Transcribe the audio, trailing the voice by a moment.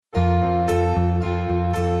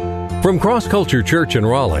From Cross Culture Church in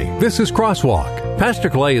Raleigh, this is Crosswalk. Pastor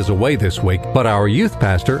Clay is away this week, but our youth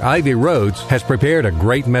pastor, Ivy Rhodes, has prepared a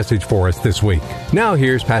great message for us this week. Now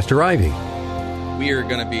here's Pastor Ivy. We are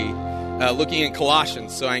going to be looking at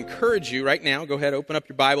Colossians, so I encourage you right now, go ahead, open up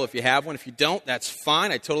your Bible if you have one. If you don't, that's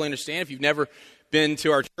fine. I totally understand. If you've never been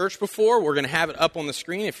to our church before, we're going to have it up on the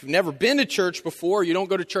screen. If you've never been to church before, you don't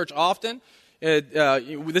go to church often,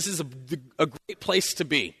 this is a great place to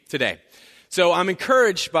be today. So I'm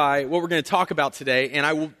encouraged by what we're going to talk about today, and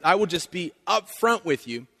I will just be upfront with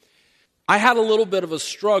you. I had a little bit of a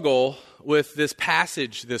struggle with this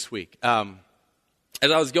passage this week. As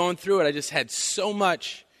I was going through it, I just had so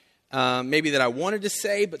much maybe that I wanted to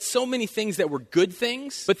say, but so many things that were good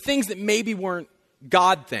things, but things that maybe weren't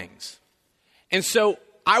God things. And so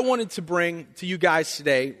I wanted to bring to you guys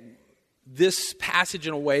today this passage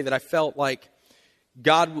in a way that I felt like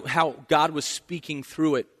how God was speaking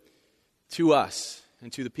through it to us and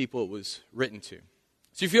to the people it was written to.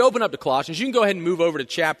 So if you open up to Colossians, you can go ahead and move over to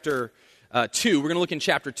chapter 2. We're going to look in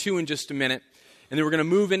chapter 2 in just a minute, and then we're going to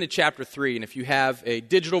move into chapter 3. And if you have a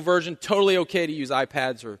digital version, totally okay to use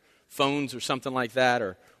iPads or phones or something like that,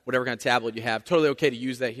 or whatever kind of tablet you have, totally okay to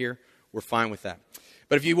use that here. We're fine with that.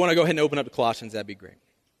 But if you want to go ahead and open up to Colossians, that'd be great.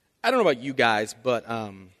 I don't know about you guys, but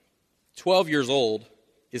 12 years old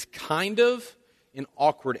is kind of an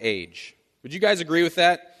awkward age. Would you guys agree with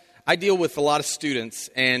that? I deal with a lot of students,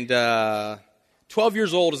 and 12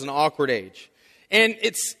 years old is an awkward age. And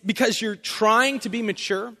it's because you're trying to be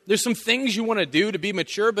mature. There's some things you want to do to be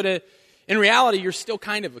mature, but in reality, you're still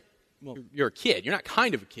kind of you're a kid. You're not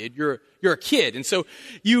kind of a kid. You're a kid. And so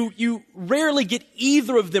you rarely get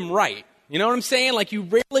either of them right. You know what I'm saying? Like, you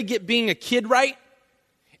rarely get being a kid right,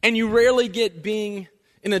 and you rarely get being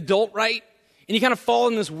an adult right. And you kind of fall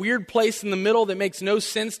in this weird place in the middle that makes no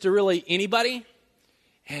sense to really anybody.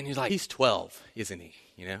 And you're like, he's 12, isn't he?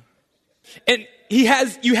 You know? And you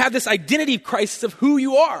have this identity crisis of who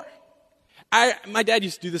you are. My dad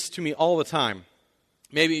used to do this to me all the time.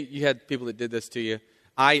 Maybe you had people that did this to you.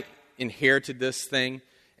 I inherited this thing.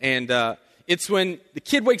 And it's when the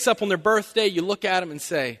kid wakes up on their birthday, you look at them and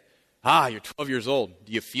say, you're 12 years old.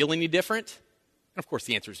 Do you feel any different? And of course,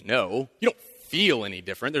 the answer is no. You don't feel any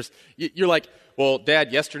different. You're like, well,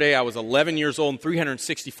 Dad, yesterday I was 11 years old and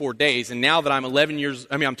 364 days, and now that I'm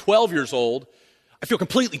 12 years old, I feel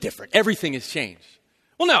completely different. Everything has changed.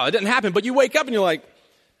 Well, no, it doesn't happen, but you wake up and you're like,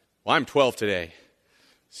 well, I'm 12 today,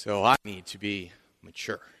 so I need to be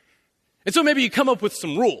mature. And so maybe you come up with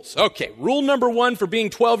some rules. Okay, rule number 1 for being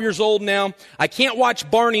 12 years old now, I can't watch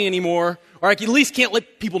Barney anymore, or I at least can't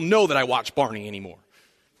let people know that I watch Barney anymore.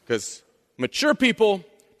 Because mature people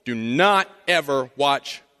do not ever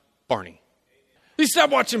watch Barney. You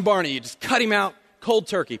stop watching Barney, you just cut him out, cold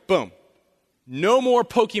turkey, boom. No more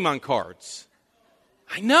Pokemon cards.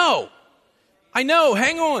 I know,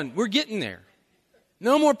 hang on, we're getting there.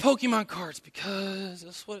 No more Pokemon cards because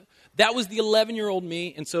that was the 11-year-old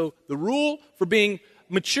me. And so the rule for being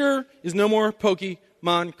mature is no more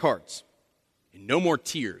Pokemon cards. And no more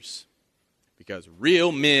tears. Because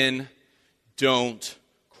real men don't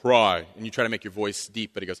cry. And you try to make your voice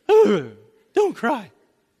deep, but he goes, don't cry.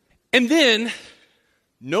 And then,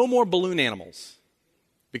 no more balloon animals.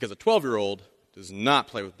 Because a 12-year-old does not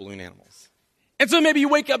play with balloon animals. And so maybe you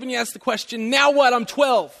wake up and you ask the question, now what? I'm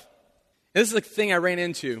 12. And this is a thing I ran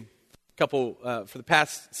into for the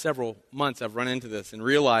past several months. I've run into this and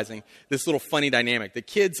realizing this little funny dynamic. The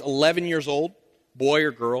kid's 11 years old, boy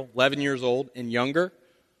or girl, 11 years old and younger.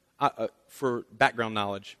 For background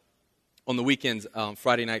knowledge, on the weekends,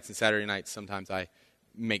 Friday nights and Saturday nights, sometimes I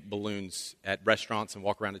make balloons at restaurants and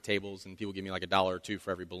walk around to tables, and people give me like $1 or $2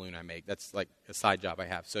 for every balloon I make. That's like a side job I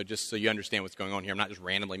have. So just so you understand what's going on here, I'm not just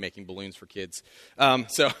randomly making balloons for kids.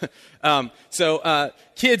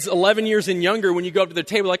 Kids 11 years and younger, when you go up to their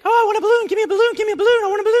table, like, I want a balloon, give me a balloon, I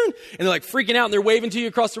want a balloon. And they're like freaking out, and they're waving to you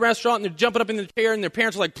across the restaurant, and they're jumping up in the chair, and their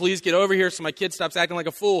parents are like, please get over here so my kid stops acting like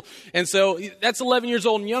a fool. And so that's 11 years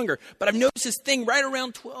old and younger. But I've noticed this thing right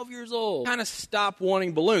around 12 years old. Kind of stop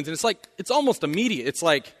wanting balloons. And it's almost immediate. It's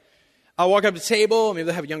like, I'll walk up to the table, maybe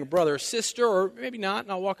they'll have a younger brother or sister, or maybe not,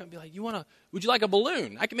 and I'll walk up and be like, would you like a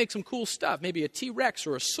balloon? I can make some cool stuff, maybe a T-Rex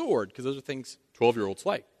or a sword, because those are things 12-year-olds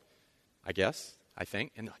like, I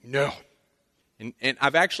think. And they're like, no. And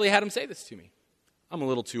I've actually had them say this to me. I'm a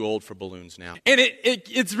little too old for balloons now. And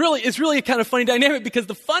it's really a kind of funny dynamic, because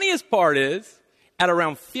the funniest part is, at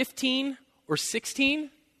around 15 or 16,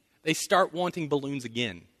 they start wanting balloons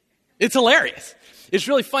again. It's hilarious. It's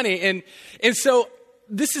really funny. And so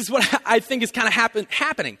this is what I think is kind of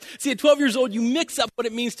happening. See, at 12 years old, you mix up what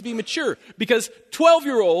it means to be mature. Because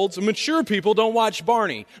 12-year-olds, mature people, don't watch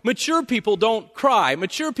Barney. Mature people don't cry.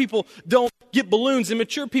 Mature people don't get balloons. And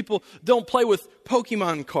mature people don't play with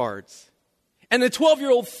Pokemon cards. And the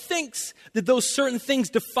 12-year-old thinks that those certain things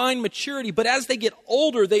define maturity. But as they get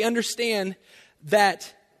older, they understand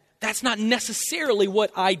that that's not necessarily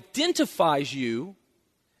what identifies you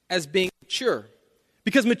as being mature.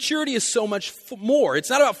 Because maturity is so much more. It's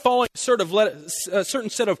not about following a certain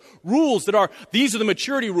set of rules that are, these are the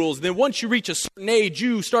maturity rules. And then once you reach a certain age,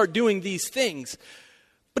 you start doing these things.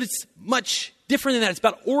 But it's much different than that. It's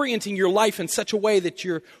about orienting your life in such a way that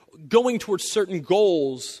you're going towards certain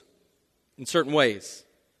goals in certain ways.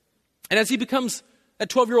 And as that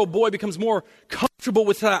 12-year-old boy becomes more comfortable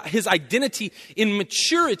with his identity in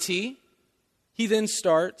maturity, he then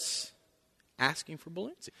starts asking for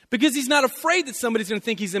balloons. Because he's not afraid that somebody's going to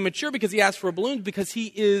think he's immature because he asked for a balloon, because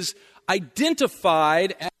he is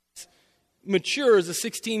identified as mature as a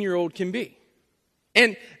 16-year-old can be.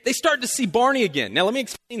 And they start to see Barney again. Now, let me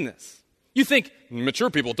explain this. You think,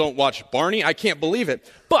 mature people don't watch Barney? I can't believe it.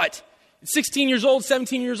 But 16 years old,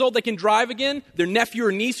 17 years old, they can drive again. Their nephew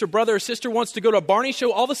or niece or brother or sister wants to go to a Barney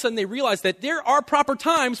show. All of a sudden, they realize that there are proper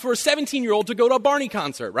times for a 17-year-old to go to a Barney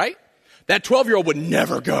concert, right? That 12-year-old would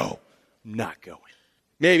never go. Not going.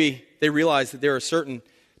 Maybe they realize that there are certain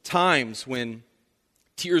times when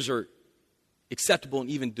tears are acceptable and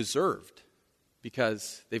even deserved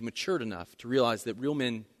because they've matured enough to realize that real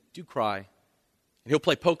men do cry. And he'll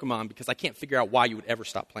play Pokemon because I can't figure out why you would ever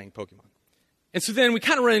stop playing Pokemon. And so then we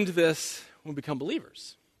kind of run into this when we become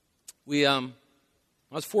believers. When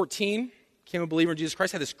I was 14, became a believer in Jesus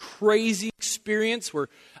Christ, had this crazy experience where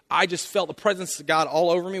I just felt the presence of God all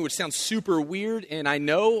over me, which sounds super weird. And I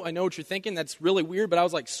know what you're thinking. That's really weird. But I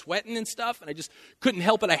was like sweating and stuff. And I just couldn't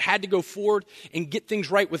help it. I had to go forward and get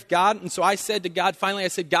things right with God. And so I said to God, finally,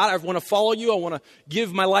 God, I want to follow you. I want to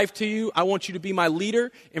give my life to you. I want you to be my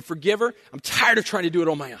leader and forgiver. I'm tired of trying to do it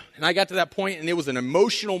on my own. And I got to that point, and it was an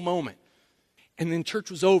emotional moment. And then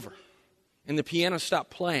church was over. And the piano stopped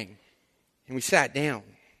playing. And we sat down.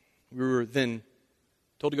 We were then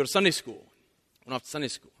told to go to Sunday school. Went off to Sunday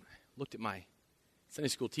school. Looked at my Sunday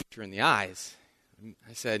school teacher in the eyes. And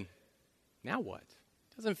I said, now what?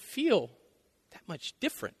 It doesn't feel that much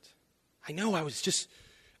different. I know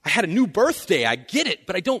I had a new birthday. I get it,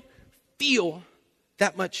 but I don't feel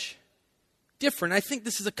that much different. I think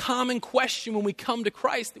this is a common question when we come to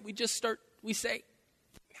Christ that we say,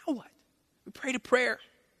 now what? We prayed a prayer.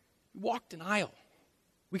 We walked an aisle.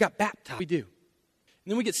 We got baptized. We do.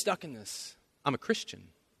 And then we get stuck in this. I'm a Christian.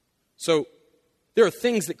 So there are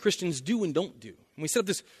things that Christians do and don't do. And we set up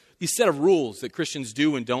these set of rules that Christians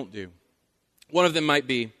do and don't do. One of them might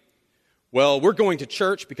be, well, we're going to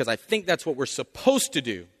church because I think that's what we're supposed to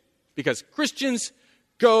do. Because Christians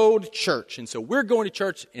go to church. And so we're going to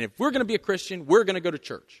church. And if we're going to be a Christian, we're going to go to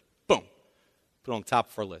church. Boom. Put it on the top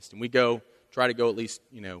of our list. And we try to go at least,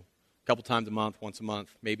 a couple times a month, once a month,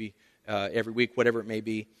 maybe every week, whatever it may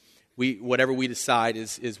be. Whatever we decide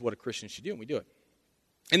is what a Christian should do, and we do it.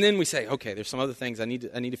 And then we say, okay, there's some other things I need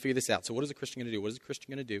to figure this out. So what is a Christian going to do? What is a Christian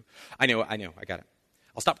going to do? I know, I got it.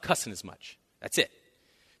 I'll stop cussing as much. That's it.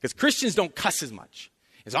 Because Christians don't cuss as much.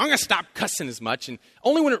 And so I'm going to stop cussing as much, and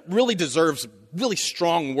only when it really deserves a really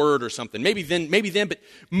strong word or something. Maybe then, but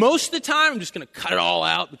most of the time I'm just going to cut it all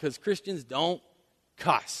out because Christians don't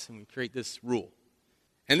cuss. And we create this rule.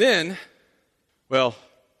 And then,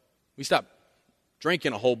 we stop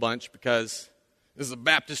drinking a whole bunch because this is a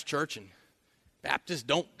Baptist church and Baptists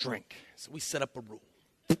don't drink. So we set up a rule.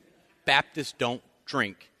 Baptists don't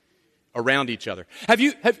drink around each other. Do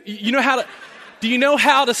you know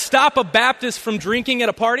how to stop a Baptist from drinking at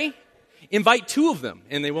a party? Invite two of them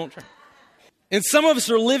and they won't drink. And some of us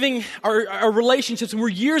are living our relationships, and we're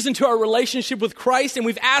years into our relationship with Christ, and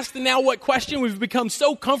we've asked the now what question. We've become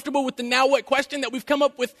so comfortable with the now what question that we've come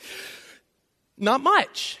up with not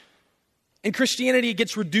much. And Christianity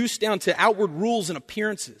gets reduced down to outward rules and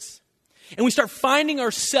appearances. And we start finding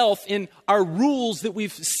ourselves in our rules that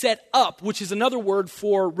we've set up, which is another word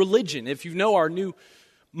for religion. If you know our new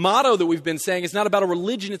motto that we've been saying, it's not about a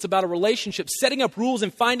religion, it's about a relationship. Setting up rules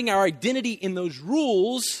and finding our identity in those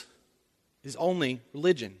rules is only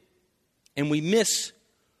religion. And we miss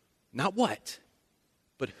not what,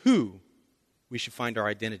 but who we should find our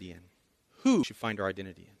identity in. Who we should find our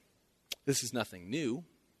identity in. This is nothing new.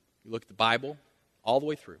 You look at the Bible all the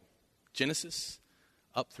way through. Genesis,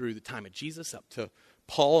 up through the time of Jesus, up to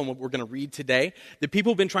Paul and what we're going to read today. The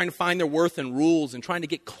people have been trying to find their worth in rules and trying to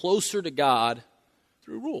get closer to God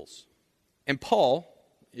through rules. And Paul,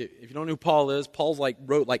 if you don't know who Paul is, Paul's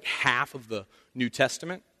wrote half of the New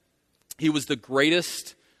Testament. He was the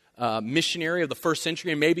greatest missionary of the first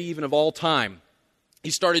century and maybe even of all time. He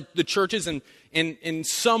started the churches, and in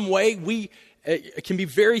some way we can be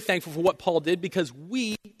very thankful for what Paul did, because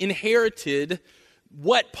we inherited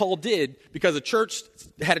what Paul did, because a church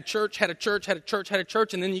had a church, had a church, had a church, had a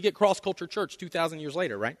church, and then you get cross-culture church 2,000 years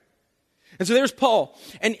later, right? And so there's Paul.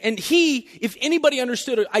 And he, if anybody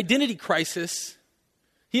understood an identity crisis,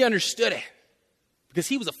 he understood it, because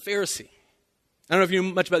he was a Pharisee. I don't know if you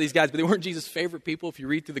know much about these guys, but they weren't Jesus' favorite people. If you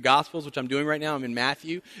read through the Gospels, which I'm doing right now, I'm in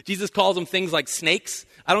Matthew. Jesus calls them things like snakes.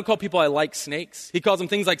 I don't call people I like snakes. He calls them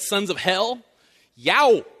things like sons of hell.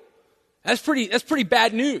 Yow! That's pretty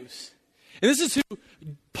bad news. And this is who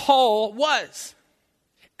Paul was.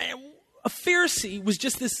 And a Pharisee was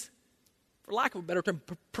just this, for lack of a better term,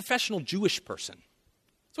 professional Jewish person.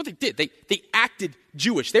 That's what they did. They acted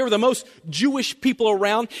Jewish. They were the most Jewish people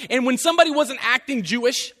around. And when somebody wasn't acting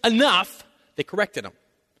Jewish enough, they corrected them.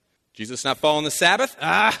 Jesus not following the Sabbath?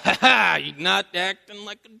 You're not acting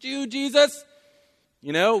like a Jew, Jesus.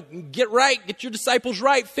 Get right. Get your disciples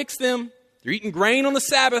right. Fix them. They're eating grain on the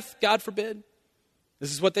Sabbath, God forbid.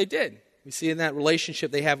 This is what they did. We see in that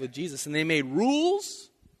relationship they have with Jesus. And they made rules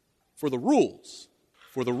for the rules.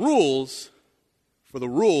 For the rules, for the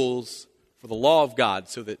rules, for the law of God.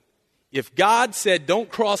 So that if God said, don't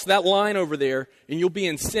cross that line over there and you'll be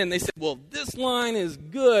in sin, they said, well, this line is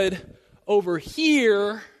good. Over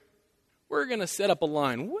here, we're going to set up a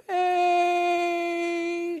line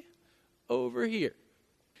way over here.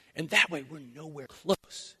 And that way we're nowhere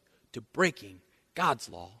close to breaking God's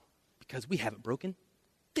law, because we haven't broken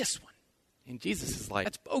this one. And Jesus is like,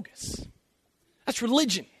 that's bogus. That's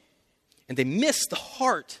religion. And they miss the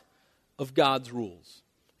heart of God's rules.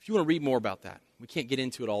 If you want to read more about that, we can't get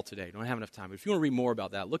into it all today. We don't have enough time. But if you want to read more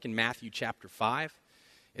about that, look in Matthew chapter 5.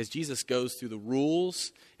 As Jesus goes through the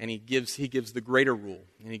rules, and he gives the greater rule.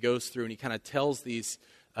 And he goes through and he kind of tells these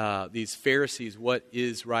Pharisees what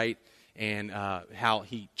is right, and how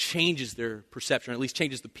he changes their perception, or at least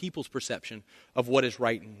changes the people's perception of what is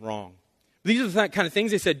right and wrong. These are the kind of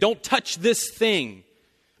things they said: don't touch this thing.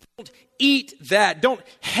 Don't eat that. Don't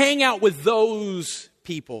hang out with those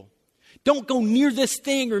people. Don't go near this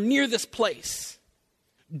thing or near this place.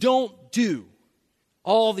 Don't do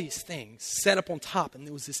all these things set up on top. And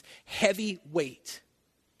there was this heavy weight.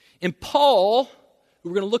 And Paul,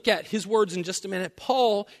 we're going to look at his words in just a minute.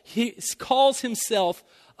 Paul, he calls himself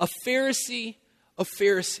a Pharisee of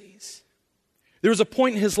Pharisees. There was a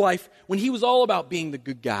point in his life when he was all about being the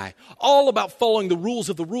good guy, all about following the rules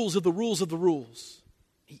of the rules of the rules of the rules.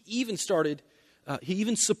 He even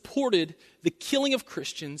supported the killing of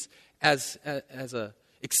Christians as a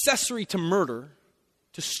accessory to murder,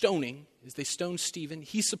 to stoning, as they stoned Stephen.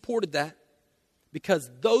 He supported that because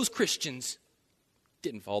those Christians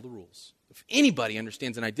didn't follow the rules. If anybody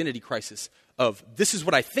understands an identity crisis of this is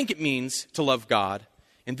what I think it means to love God,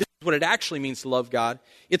 and this is what it actually means to love God,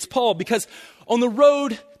 it's Paul. Because on the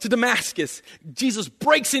road to Damascus, Jesus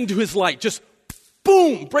breaks into his light, just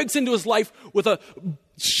boom, breaks into his life with a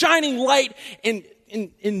shining light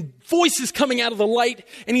and voices coming out of the light,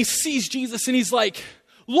 and he sees Jesus and he's like,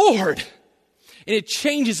 Lord. And it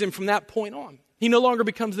changes him from that point on. He no longer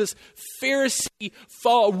becomes this Pharisee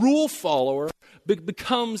rule follower, but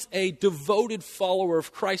becomes a devoted follower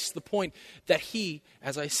of Christ, to the point that he,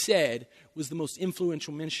 as I said, was the most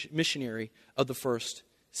influential missionary of the first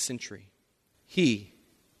century. He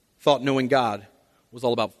thought knowing God was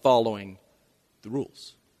all about following the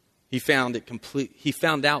rules. He found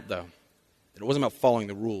out, though, that it wasn't about following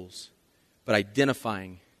the rules, but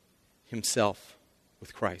identifying himself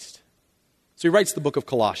with Christ. So he writes the book of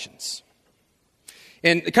Colossians.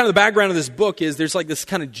 And kind of the background of this book is there's like this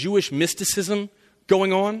kind of Jewish mysticism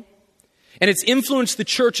going on. And it's influenced the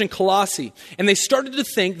church in Colossae. And they started to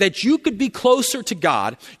think that you could be closer to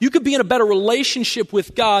God, you could be in a better relationship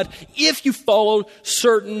with God if you followed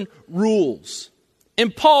certain rules.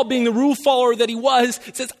 And Paul, being the rule follower that he was,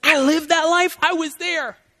 says, I lived that life. I was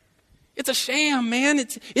there. It's a sham, man.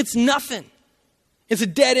 It's nothing. It's a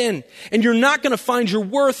dead end. And you're not going to find your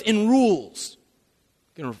worth in rules.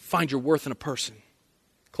 You're going to find your worth in a person.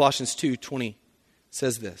 Colossians 2:20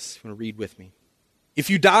 says this. You want to read with me? If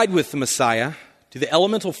you died with the Messiah to the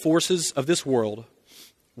elemental forces of this world,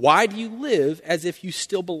 why do you live as if you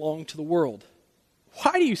still belong to the world?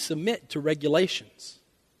 Why do you submit to regulations?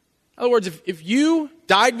 In other words, if you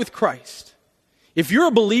died with Christ, if you're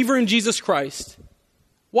a believer in Jesus Christ,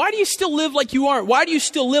 why do you still live like you aren't? Why do you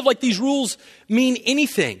still live like these rules mean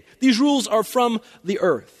anything? These rules are from the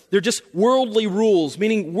earth. They're just worldly rules,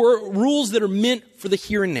 meaning rules that are meant for the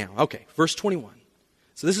here and now. Okay, verse 21.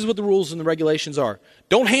 So this is what the rules and the regulations are.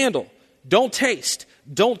 Don't handle, don't taste,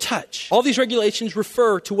 don't touch. All these regulations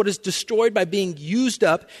refer to what is destroyed by being used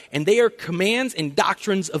up, and they are commands and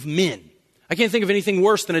doctrines of men. I can't think of anything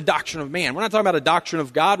worse than a doctrine of man. We're not talking about a doctrine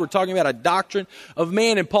of God. We're talking about a doctrine of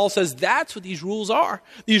man. And Paul says that's what these rules are.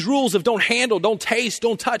 These rules of don't handle, don't taste,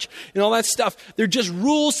 don't touch, and all that stuff. They're just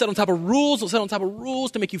rules set on top of rules, set on top of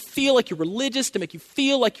rules to make you feel like you're religious, to make you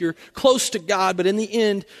feel like you're close to God. But in the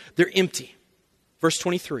end, they're empty. Verse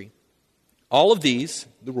 23. All of these,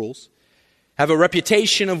 the rules, have a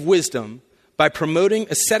reputation of wisdom by promoting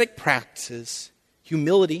ascetic practices,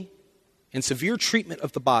 humility, and severe treatment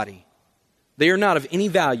of the body. They are not of any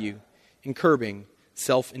value in curbing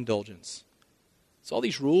self-indulgence. So all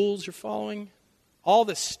these rules you're following, all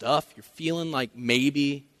this stuff you're feeling like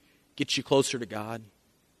maybe gets you closer to God,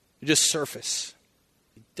 they're just surface.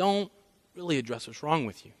 They don't really address what's wrong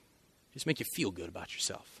with you. They just make you feel good about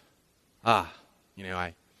yourself. I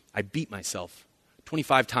beat myself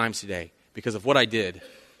 25 times today because of what I did,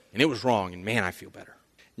 and it was wrong, and man, I feel better.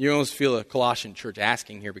 You almost feel a Colossian church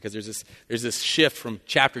asking here because there's this shift from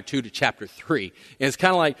chapter 2 to chapter 3. And it's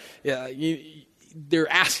kind of like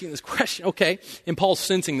they're asking this question, okay, and Paul's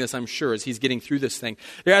sensing this, I'm sure, as he's getting through this thing.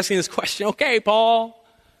 They're asking this question, okay, Paul,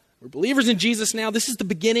 we're believers in Jesus now. This is the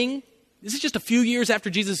beginning. This is just a few years after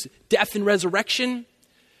Jesus' death and resurrection.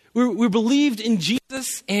 We believed in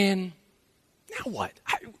Jesus, and now what?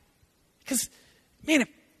 Because, man,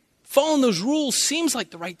 following those rules seems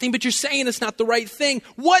like the right thing, but you're saying it's not the right thing.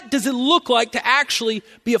 What does it look like to actually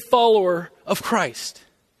be a follower of Christ?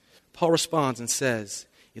 Paul responds and says,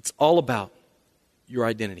 it's all about your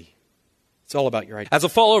identity. It's all about your identity. As a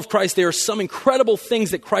follower of Christ, there are some incredible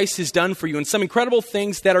things that Christ has done for you and some incredible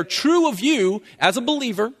things that are true of you as a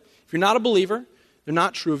believer. If you're not a believer, they're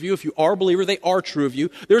not true of you. If you are a believer, they are true of you.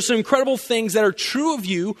 There are some incredible things that are true of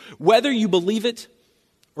you, whether you believe it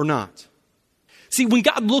or not. See, when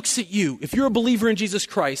God looks at you, if you're a believer in Jesus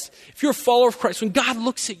Christ, if you're a follower of Christ, when God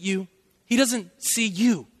looks at you, He doesn't see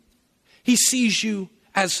you. He sees you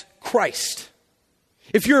as Christ.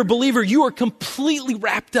 If you're a believer, you are completely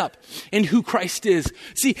wrapped up in who Christ is.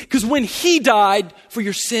 See, because when He died for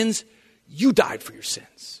your sins, you died for your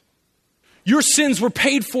sins. Your sins were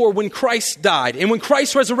paid for when Christ died. And when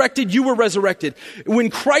Christ resurrected, you were resurrected. When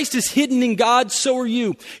Christ is hidden in God, so are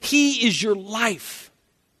you. He is your life.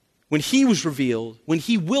 When He was revealed, when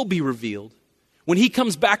He will be revealed, when He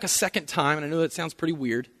comes back a second time, and I know that sounds pretty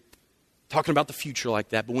weird, talking about the future like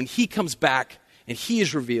that, but when He comes back and He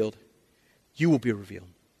is revealed, you will be revealed.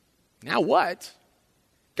 Now what?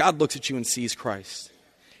 God looks at you and sees Christ.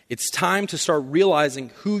 It's time to start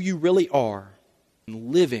realizing who you really are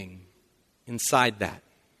and living inside that.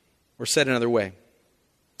 Or said another way,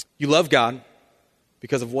 you love God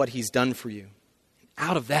because of what He's done for you. And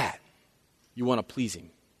out of that, you want to please Him.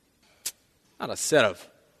 Not a set of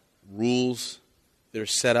rules that are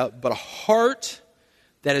set up, but a heart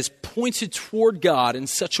that is pointed toward God in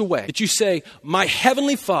such a way that you say, my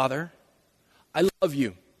Heavenly Father, I love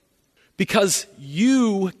you because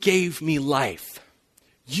you gave me life.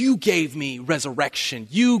 You gave me resurrection.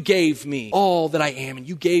 You gave me all that I am, and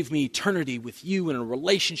you gave me eternity with you and a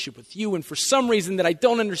relationship with you. And for some reason that I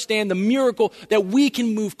don't understand, the miracle that we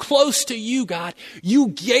can move close to you, God, you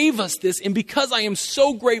gave us this. And because I am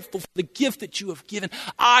so grateful for the gift that you have given,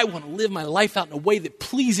 I want to live my life out in a way that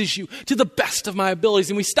pleases you to the best of my abilities.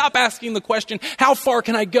 And we stop asking the question, how far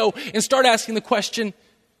can I go? And start asking the question,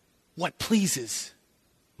 what pleases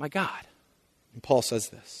my God? And Paul says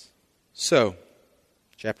this. So,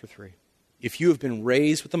 Chapter 3. If you have been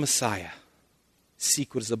raised with the Messiah,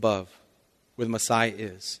 seek what is above, where the Messiah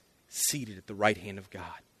is, seated at the right hand of God.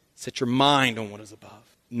 Set your mind on what is above,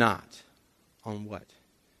 not on what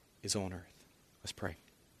is on earth. Let's pray.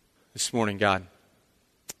 This morning, God,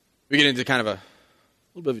 we get into kind of a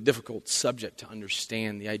little bit of a difficult subject to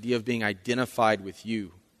understand, the idea of being identified with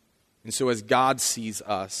you. And so as God sees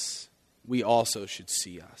us, we also should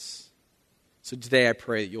see us. So today I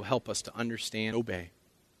pray that you'll help us to understand, obey.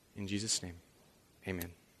 In Jesus' name, amen.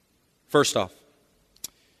 First off,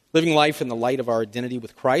 living life in the light of our identity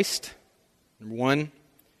with Christ, number one,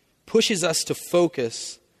 pushes us to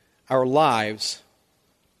focus our lives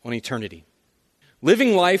on eternity.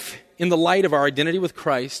 Living life in the light of our identity with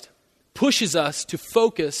Christ pushes us to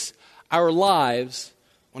focus our lives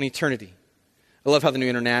on eternity. I love how the New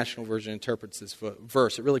International Version interprets this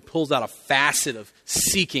verse. It really pulls out a facet of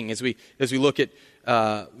seeking as we look at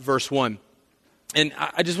verse 1. And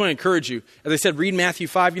I just want to encourage you, as I said, read Matthew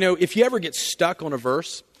 5. You know, if you ever get stuck on a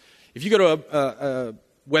verse, if you go to a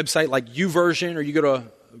website like YouVersion or you go to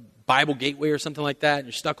Bible Gateway or something like that, and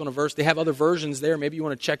you're stuck on a verse, they have other versions there. Maybe you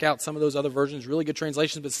want to check out some of those other versions, really good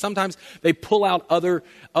translations, but sometimes they pull out other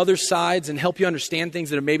sides and help you understand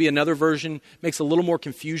things that maybe another version makes a little more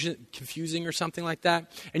confusing or something like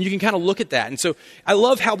that. And you can kind of look at that. And so I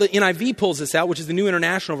love how the NIV pulls this out, which is the New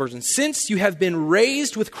International Version. Since you have been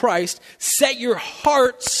raised with Christ, set your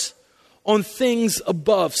hearts on things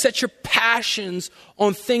above. Set your passions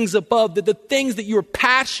on things above. That the things that you're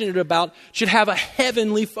passionate about should have a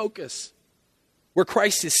heavenly focus. Where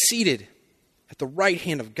Christ is seated at the right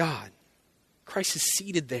hand of God. Christ is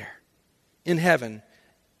seated there in heaven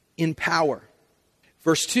in power.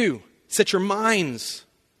 Verse 2, set your minds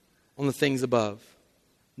on the things above,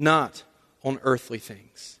 not on earthly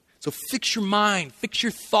things. So fix your mind, fix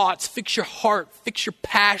your thoughts, fix your heart, fix your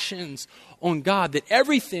passions on God, that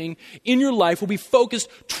everything in your life will be focused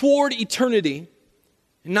toward eternity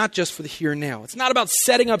and not just for the here and now. It's not about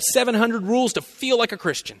setting up 700 rules to feel like a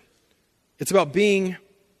Christian. It's about being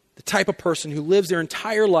the type of person who lives their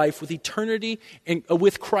entire life with eternity and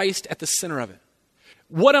with Christ at the center of it.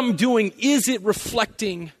 What I'm doing, is it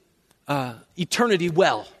reflecting eternity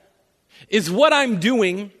well? Is what I'm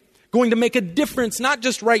doing going to make a difference, not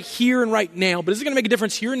just right here and right now, but is it going to make a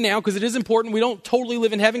difference here and now? Because it is important. We don't totally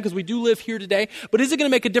live in heaven because we do live here today. But is it going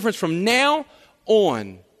to make a difference from now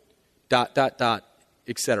on, ...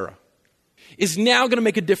 etc.? Is now going to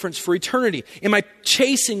make a difference for eternity? Am I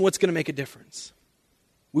chasing what's going to make a difference?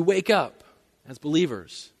 We wake up as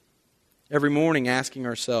believers every morning asking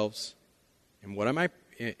ourselves, and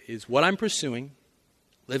is what I'm pursuing,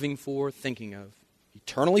 living for, thinking of,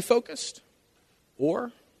 eternally focused,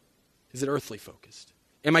 or is it earthly focused?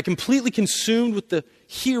 Am I completely consumed with the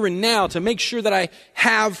here and now to make sure that I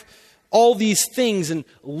have all these things and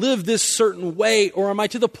live this certain way? Or am I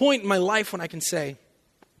to the point in my life when I can say,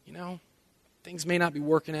 things may not be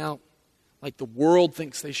working out like the world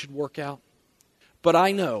thinks they should work out, but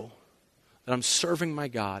I know that I'm serving my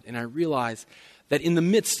God, and I realize that in the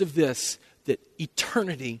midst of this, that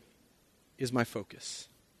eternity is my focus.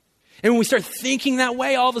 And when we start thinking that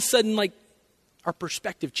way, all of a sudden, our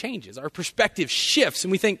perspective changes. Our perspective shifts,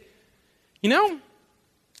 and we think,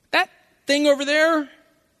 that thing over there,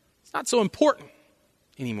 it's not so important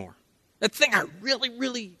anymore. That thing I really,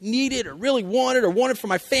 really needed or really wanted for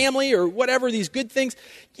my family or whatever, these good things,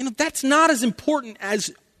 that's not as important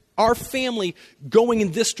as our family going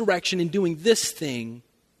in this direction and doing this thing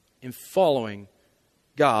and following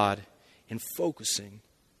God and focusing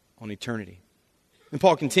on eternity. And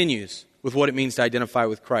Paul continues with what it means to identify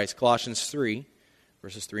with Christ. Colossians 3,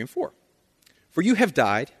 verses 3 and 4. For you have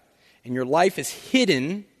died, and your life is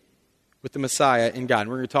hidden with the Messiah in God. And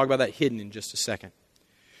we're going to talk about that hidden in just a second.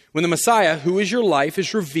 When the Messiah, who is your life,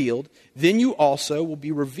 is revealed, then you also will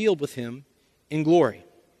be revealed with him in glory.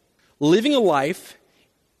 Living a life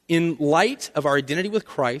in light of our identity with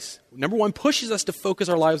Christ, number one, pushes us to focus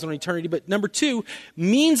our lives on eternity, but number two,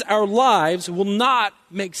 means our lives will not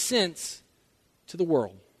make sense to the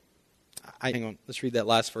world. Hang on, let's read that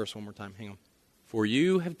last verse one more time. Hang on. For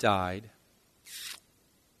you have died,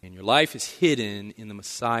 and your life is hidden in the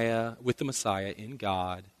Messiah, with the Messiah in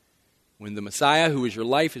God. When the Messiah, who is your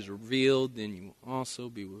life, is revealed, then you will also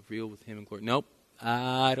be revealed with him in glory. Nope,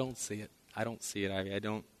 I don't see it. I don't see it. I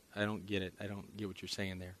don't get it. I don't get what you're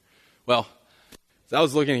saying there. Well, as I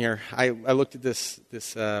was looking here, I looked at this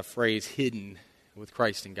phrase, hidden with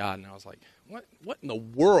Christ in God, and I was like, what in the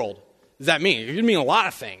world does that mean? It could mean a lot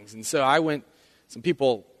of things. And so I went, some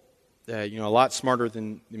people, a lot smarter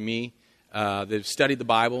than me, they've studied the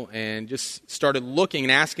Bible and just started looking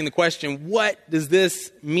and asking the question, what does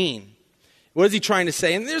this mean? What is he trying to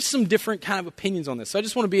say? And there's some different kind of opinions on this. So I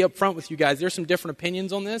just want to be up front with you guys. There's some different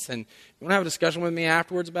opinions on this. And if you want to have a discussion with me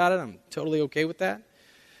afterwards about it, I'm totally okay with that.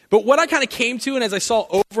 But what I kind of came to, and as I saw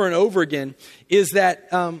over and over again, is that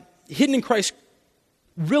hidden in Christ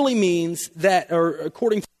really means that, or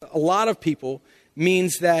according to a lot of people,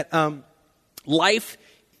 means that life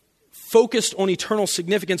focused on eternal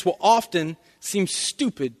significance will often seem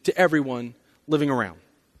stupid to everyone living around.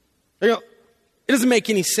 It doesn't make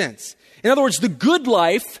any sense. In other words, the good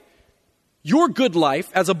life, your good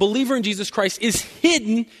life as a believer in Jesus Christ is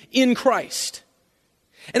hidden in Christ.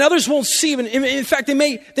 And others won't see it. In fact, they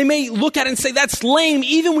may look at it and say, that's lame,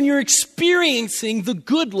 even when you're experiencing the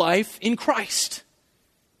good life in Christ.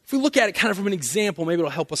 If we look at it kind of from an example, maybe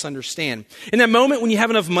it'll help us understand. In that moment when you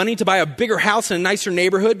have enough money to buy a bigger house in a nicer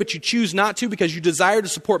neighborhood, but you choose not to because you desire to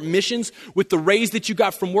support missions with the raise that you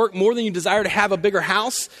got from work more than you desire to have a bigger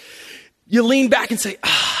house, you lean back and say,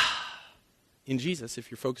 in Jesus,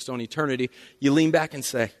 if you're focused on eternity, you lean back and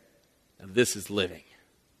say, now this is living.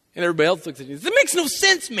 And everybody else looks at you and says, it makes no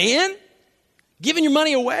sense, man. Giving your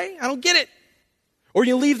money away? I don't get it. Or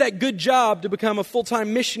you leave that good job to become a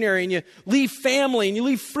full-time missionary, and you leave family, and you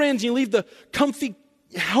leave friends, and you leave the comfy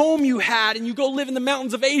home you had, and you go live in the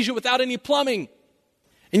mountains of Asia without any plumbing.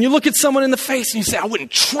 And you look at someone in the face and you say, I wouldn't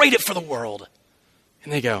trade it for the world.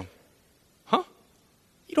 And they go, huh?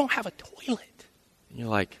 You don't have a toilet. And you're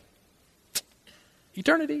like,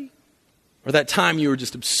 eternity. Or that time you were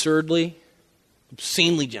just obscenely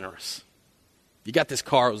generous. You got this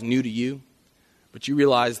car, it was new to you, but you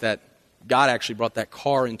realized that God actually brought that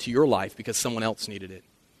car into your life because someone else needed it.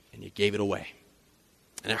 And you gave it away.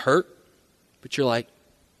 And it hurt, but you're like,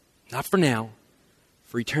 not for now,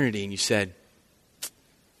 for eternity. And you said,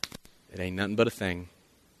 it ain't nothing but a thing.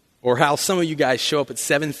 Or how some of you guys show up at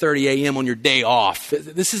 7:30 a.m. on your day off.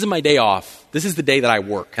 This isn't my day off. This is the day that I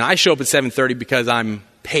work. And I show up at 7:30 because I'm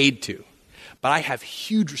paid to. But I have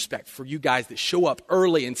huge respect for you guys that show up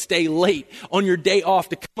early and stay late on your day off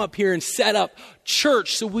to come up here and set up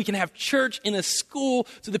church so we can have church in a school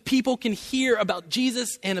so that people can hear about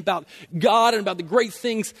Jesus and about God and about the great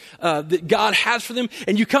things that God has for them.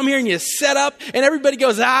 And you come here and you set up and everybody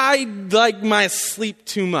goes, I like my sleep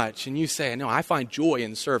too much. And you say, no, I find joy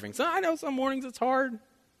in serving. So I know some mornings it's hard.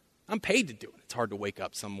 I'm paid to do it. It's hard to wake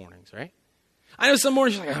up some mornings, right? I know some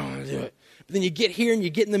mornings you're like, I don't want to do it. But then you get here and you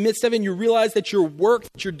get in the midst of it and you realize that your work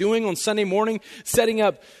that you're doing on Sunday morning, setting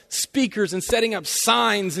up speakers and setting up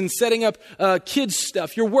signs and setting up kids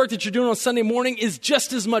stuff, your work that you're doing on Sunday morning is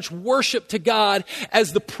just as much worship to God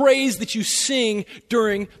as the praise that you sing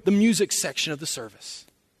during the music section of the service.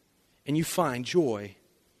 And you find joy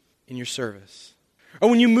in your service. Or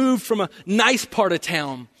when you move from a nice part of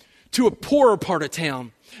town to a poorer part of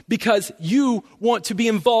town because you want to be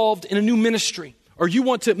involved in a new ministry, or you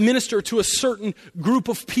want to minister to a certain group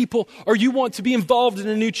of people, or you want to be involved in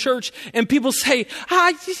a new church, and people say,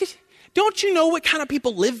 don't you know what kind of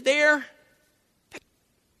people live there? That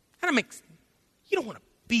kind of makes, you don't want to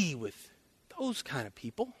be with those kind of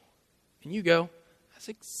people. And you go, that's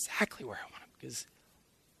exactly where I want them, because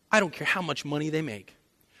I don't care how much money they make.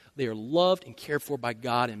 They are loved and cared for by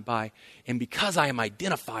God, and because I am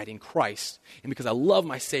identified in Christ, and because I love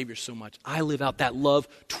my Savior so much, I live out that love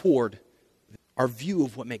toward them. Our view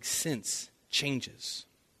of what makes sense changes.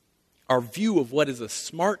 Our view of what is a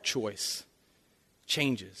smart choice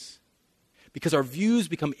changes. Because our views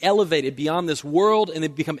become elevated beyond this world, and they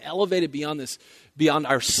become elevated beyond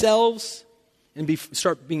ourselves, and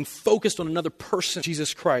start being focused on another person,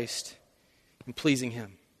 Jesus Christ, and pleasing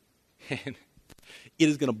Him. And it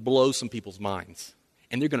is going to blow some people's minds.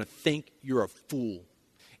 And they're going to think you're a fool.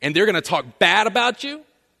 And they're going to talk bad about you.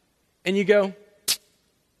 And you go,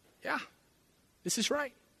 yeah. This is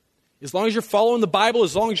right. As long as you're following the Bible,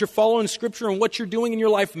 as long as you're following Scripture and what you're doing in your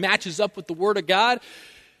life matches up with the Word of God,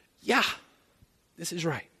 yeah, this is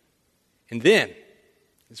right. And then,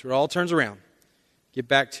 this is where it all turns around. Get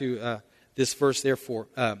back to this verse, therefore,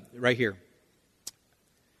 right here.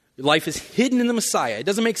 Your life is hidden in the Messiah. It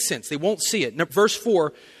doesn't make sense. They won't see it. Verse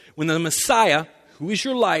 4, when the Messiah, who is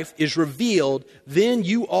your life, is revealed, then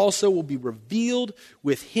you also will be revealed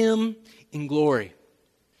with Him in glory.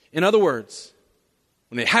 In other words,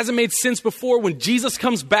 when it hasn't made sense before, when Jesus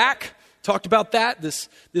comes back, talked about that, this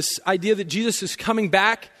idea that Jesus is coming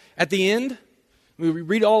back at the end. We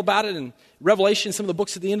read all about it in Revelation, some of the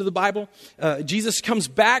books at the end of the Bible. Jesus comes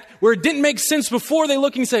back where it didn't make sense before. They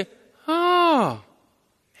look and say, oh,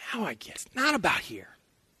 now I get it. It's not about here.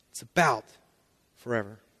 It's about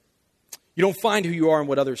forever. You don't find who you are in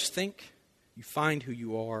what others think. You find who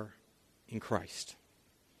you are in Christ.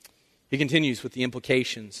 He continues with the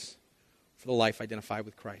implications for the life identified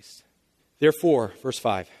with Christ. Therefore, verse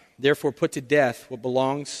 5, therefore put to death what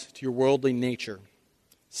belongs to your worldly nature,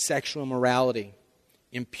 sexual immorality,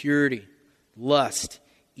 impurity, lust,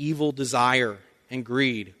 evil desire, and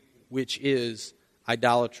greed, which is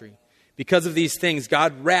idolatry. Because of these things,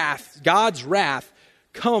 God's wrath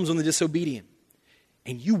comes on the disobedient.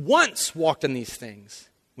 And you once walked in these things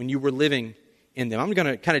when you were living in them. I'm going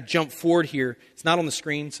to kind of jump forward here. It's not on the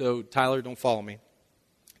screen, so Tyler, don't follow me.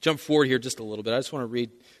 Jump forward here just a little bit. I just want to read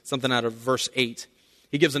something out of verse 8.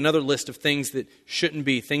 He gives another list of things that shouldn't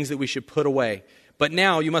be, things that we should put away. But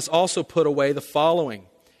now you must also put away the following: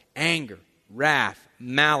 anger, wrath,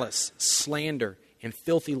 malice, slander, and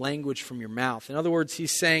filthy language from your mouth. In other words,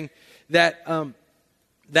 he's saying that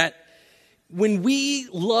when we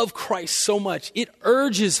love Christ so much, it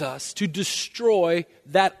urges us to destroy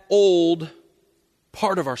that old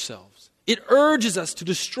part of ourselves. It urges us to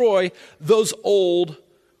destroy those old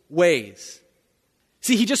ways.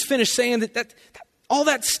 See, he just finished saying that all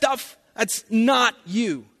that stuff, that's not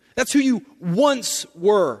you. That's who you once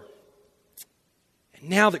were.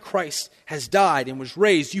 Now that Christ has died and was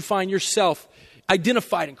raised, you find yourself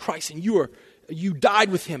identified in Christ, and you died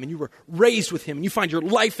with him, and you were raised with him, and you find your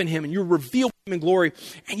life in him, and you're revealed with him in glory,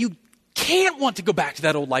 and you can't want to go back to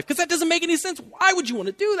that old life because that doesn't make any sense. Why would you want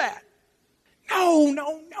to do that?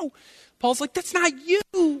 No. Paul's like, that's not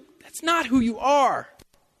you. That's not who you are.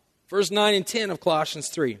 Verse 9 and 10 of Colossians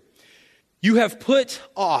 3. You have put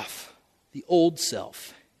off the old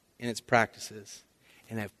self and its practices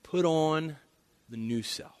and have put on the new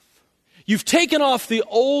self. You've taken off the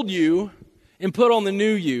old you and put on the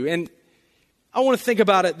new you. And I want to think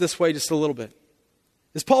about it this way just a little bit.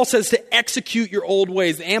 As Paul says to execute your old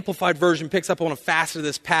ways, the Amplified Version picks up on a facet of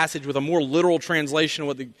this passage with a more literal translation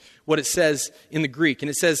of what it says in the Greek. And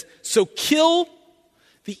it says, so kill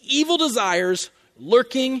the evil desires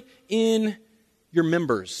lurking in your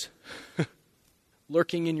members.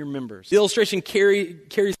 Lurking in your members. The illustration carries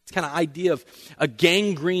this kind of idea of a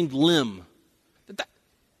gangrened limb.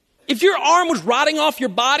 If your arm was rotting off your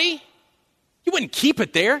body, you wouldn't keep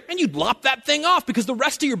it there, and you'd lop that thing off because the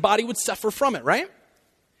rest of your body would suffer from it, right?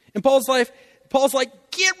 In Paul's like,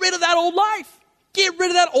 get rid of that old life. Get rid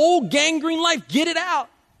of that old gangrene life. Get it out.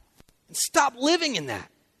 And stop living in that.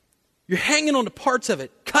 You're hanging on to parts of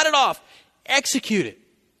it. Cut it off. Execute it.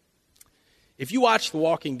 If you watch The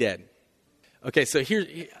Walking Dead, okay, so here,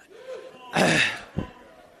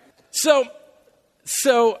 so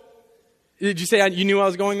did you say you knew I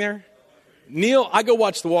was going there? Neil, I go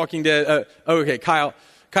watch The Walking Dead. Okay, Kyle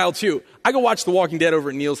too. I go watch The Walking Dead over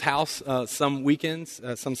at Neil's house some weekends,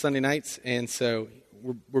 some Sunday nights, and so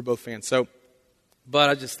we're both fans. But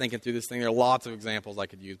I was just thinking through this thing. There are lots of examples I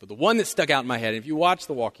could use, but the one that stuck out in my head, if you watch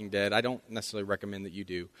The Walking Dead, I don't necessarily recommend that you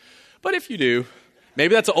do. But if you do,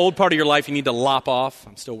 maybe that's an old part of your life you need to lop off.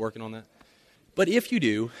 I'm still working on that. But if you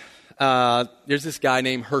do, there's this guy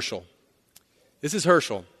named Herschel. This is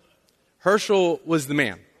Herschel. Herschel was the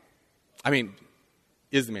man.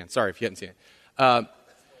 Is the man. Sorry if you hadn't seen it.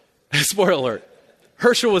 Spoiler alert.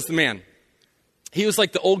 Herschel was the man. He was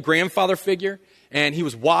like the old grandfather figure, and he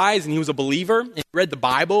was wise, and he was a believer, and he read the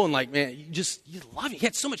Bible, and you love him. He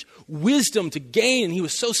had so much wisdom to gain, and he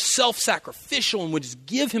was so self-sacrificial and would just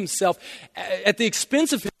give himself at the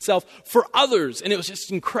expense of himself for others, and it was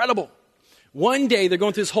just incredible. One day, they're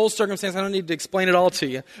going through this whole circumstance. I don't need to explain it all to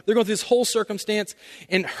you. They're going through this whole circumstance,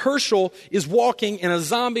 and Herschel is walking, and a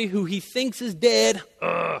zombie who he thinks is dead,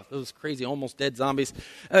 those crazy, almost dead zombies,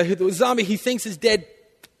 the zombie he thinks is dead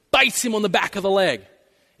bites him on the back of the leg,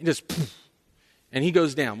 and just, poof, and he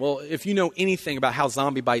goes down. Well, if you know anything about how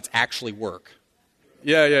zombie bites actually work,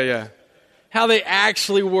 how they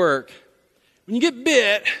actually work, when you get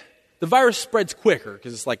bit, the virus spreads quicker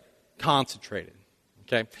because it's like concentrated.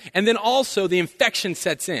 Okay. And then also the infection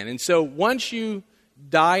sets in. And so once you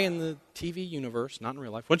die in the TV universe, not in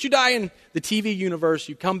real life, once you die in the TV universe,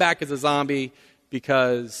 you come back as a zombie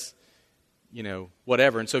because,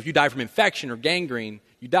 whatever. And so if you die from infection or gangrene,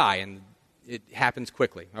 you die, and it happens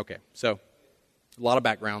quickly. Okay. So a lot of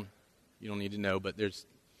background you don't need to know, but there's...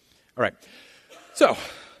 All right. So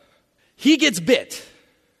he gets bit.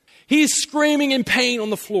 He's screaming in pain on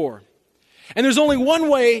the floor. And there's only one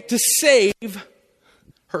way to save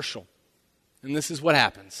Herschel. And this is what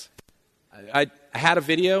happens. I had a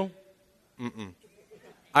video.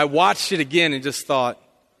 I watched it again and just thought,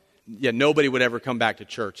 nobody would ever come back to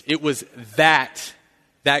church. It was that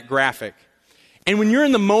graphic. And when you're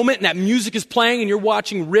in the moment and that music is playing and you're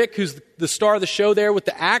watching Rick, who's the star of the show there with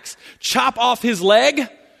the axe, chop off his leg,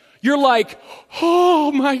 you're like, oh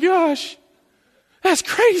my gosh, that's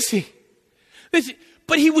crazy.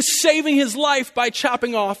 But he was saving his life by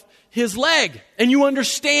chopping off his leg, and you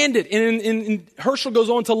understand it. And Herschel goes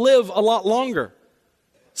on to live a lot longer.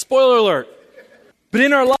 Spoiler alert. But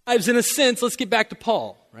in our lives, in a sense, let's get back to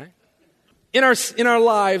Paul, right? In our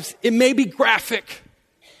lives, it may be graphic,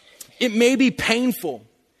 it may be painful,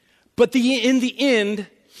 but in the end,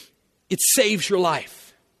 it saves your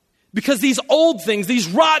life. Because these old things, these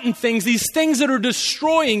rotten things, these things that are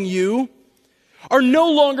destroying you are no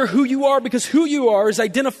longer who you are, because who you are is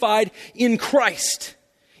identified in Christ,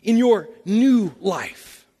 in your new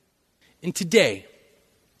life. And today,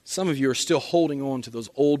 some of you are still holding on to those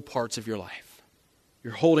old parts of your life.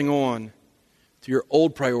 You're holding on to your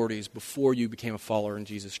old priorities before you became a follower in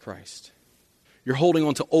Jesus Christ. You're holding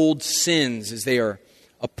on to old sins as they are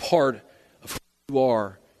a part of who you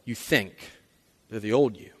are, you think. They're the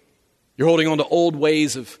old you. You're holding on to old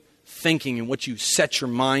ways of thinking and what you set your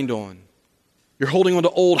mind on. You're holding on to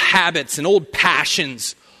old habits and old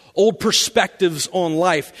passions, old perspectives on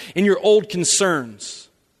life, and your old concerns.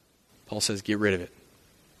 Paul says, get rid of it.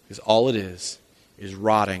 Because all it is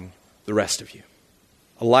rotting the rest of you.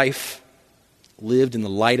 A life lived in the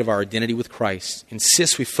light of our identity with Christ,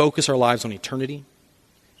 insists we focus our lives on eternity,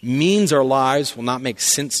 means our lives will not make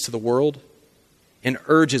sense to the world, and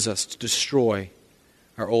urges us to destroy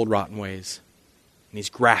our old rotten ways. And he's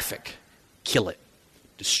graphic. Kill it.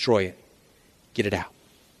 Destroy it. Get it out.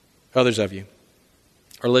 Others of you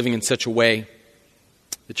are living in such a way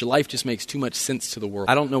that your life just makes too much sense to the world.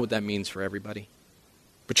 I don't know what that means for everybody.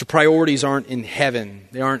 But your priorities aren't in heaven.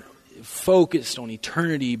 They aren't focused on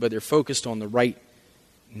eternity, but they're focused on the right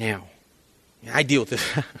now. I deal with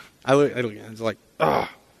this. It's like,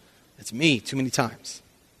 it's me too many times.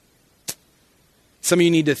 Some of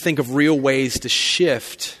you need to think of real ways to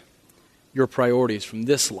shift your priorities from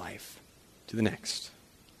this life to the next.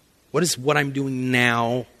 What does what I'm doing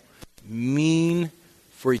now mean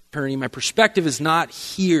for eternity? My perspective is not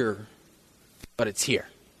here, but it's here.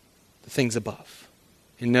 The things above.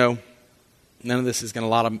 And no, none of this is going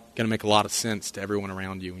to make a lot of sense to everyone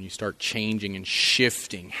around you when you start changing and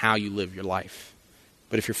shifting how you live your life.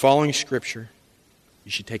 But if you're following Scripture,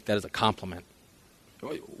 you should take that as a compliment.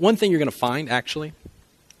 One thing you're going to find, actually,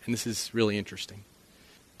 and this is really interesting.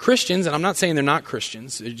 Christians, and I'm not saying they're not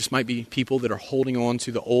Christians, it just might be people that are holding on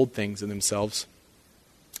to the old things in themselves,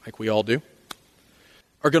 like we all do,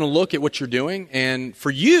 are going to look at what you're doing, and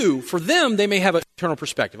for them, they may have an eternal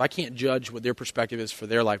perspective. I can't judge what their perspective is for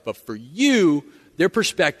their life, but for you, their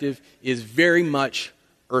perspective is very much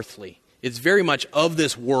earthly. It's very much of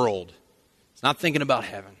this world. It's not thinking about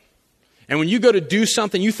heaven. And when you go to do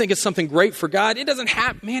something, you think it's something great for God, it doesn't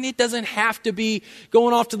have to be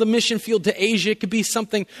going off to the mission field to Asia. It could be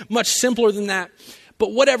something much simpler than that.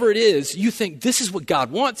 But whatever it is, you think this is what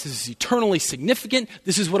God wants. This is eternally significant.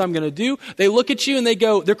 This is what I'm going to do. They look at you and they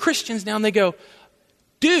go, they're Christians now, and they go,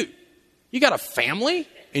 dude, you got a family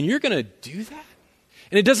and you're going to do that?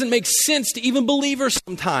 And it doesn't make sense to even believers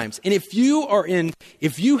sometimes. And if you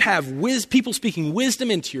have people speaking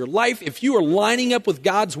wisdom into your life, if you are lining up with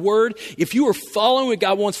God's word, if you are following what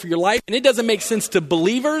God wants for your life, and it doesn't make sense to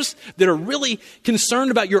believers that are really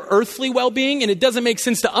concerned about your earthly well-being, and it doesn't make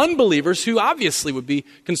sense to unbelievers who obviously would be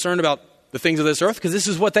concerned about the things of this earth because this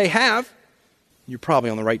is what they have, you're probably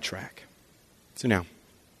on the right track. So now,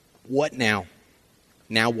 what now?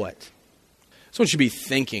 Now what? So I want you to be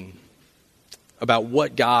thinking about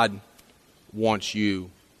what God wants you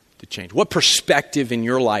to change. What perspective in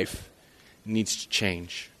your life needs to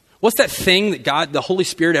change? What's that thing that God, the Holy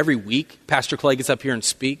Spirit, every week, Pastor Clay gets up here and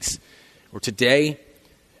speaks, or today,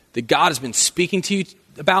 that God has been speaking to you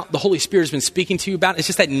about, the Holy Spirit has been speaking to you about? It's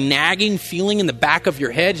just that nagging feeling in the back of your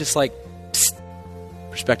head, just like, psst,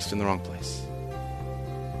 perspective's in the wrong place.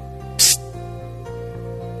 Psst.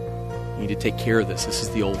 You need to take care of this. This is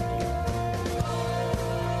the old you.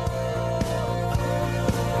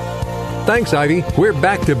 Thanks, Ivy. We're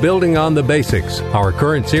back to Building on the Basics, our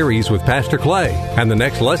current series with Pastor Clay. And the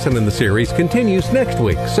next lesson in the series continues next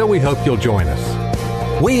week, so we hope you'll join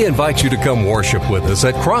us. We invite you to come worship with us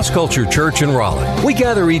at Cross Culture Church in Raleigh. We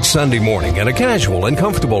gather each Sunday morning in a casual and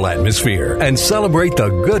comfortable atmosphere and celebrate the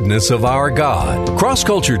goodness of our God. Cross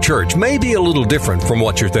Culture Church may be a little different from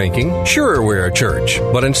what you're thinking. Sure, we're a church,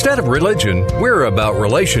 but instead of religion, we're about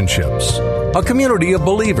relationships. A community of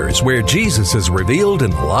believers where Jesus is revealed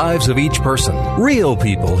in the lives of each person. Real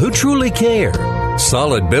people who truly care.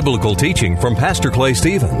 Solid biblical teaching from Pastor Clay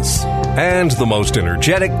Stevens. And the most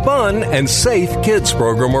energetic, fun, and safe kids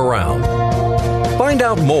program around. Find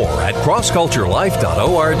out more at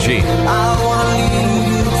crossculturelife.org. I want to lead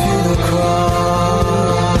you to the cross.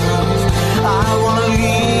 I want to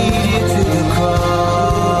lead you to the cross.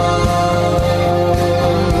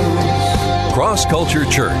 Cross Culture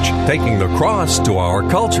Church, taking the cross to our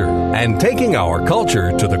culture and taking our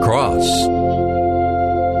culture to the cross.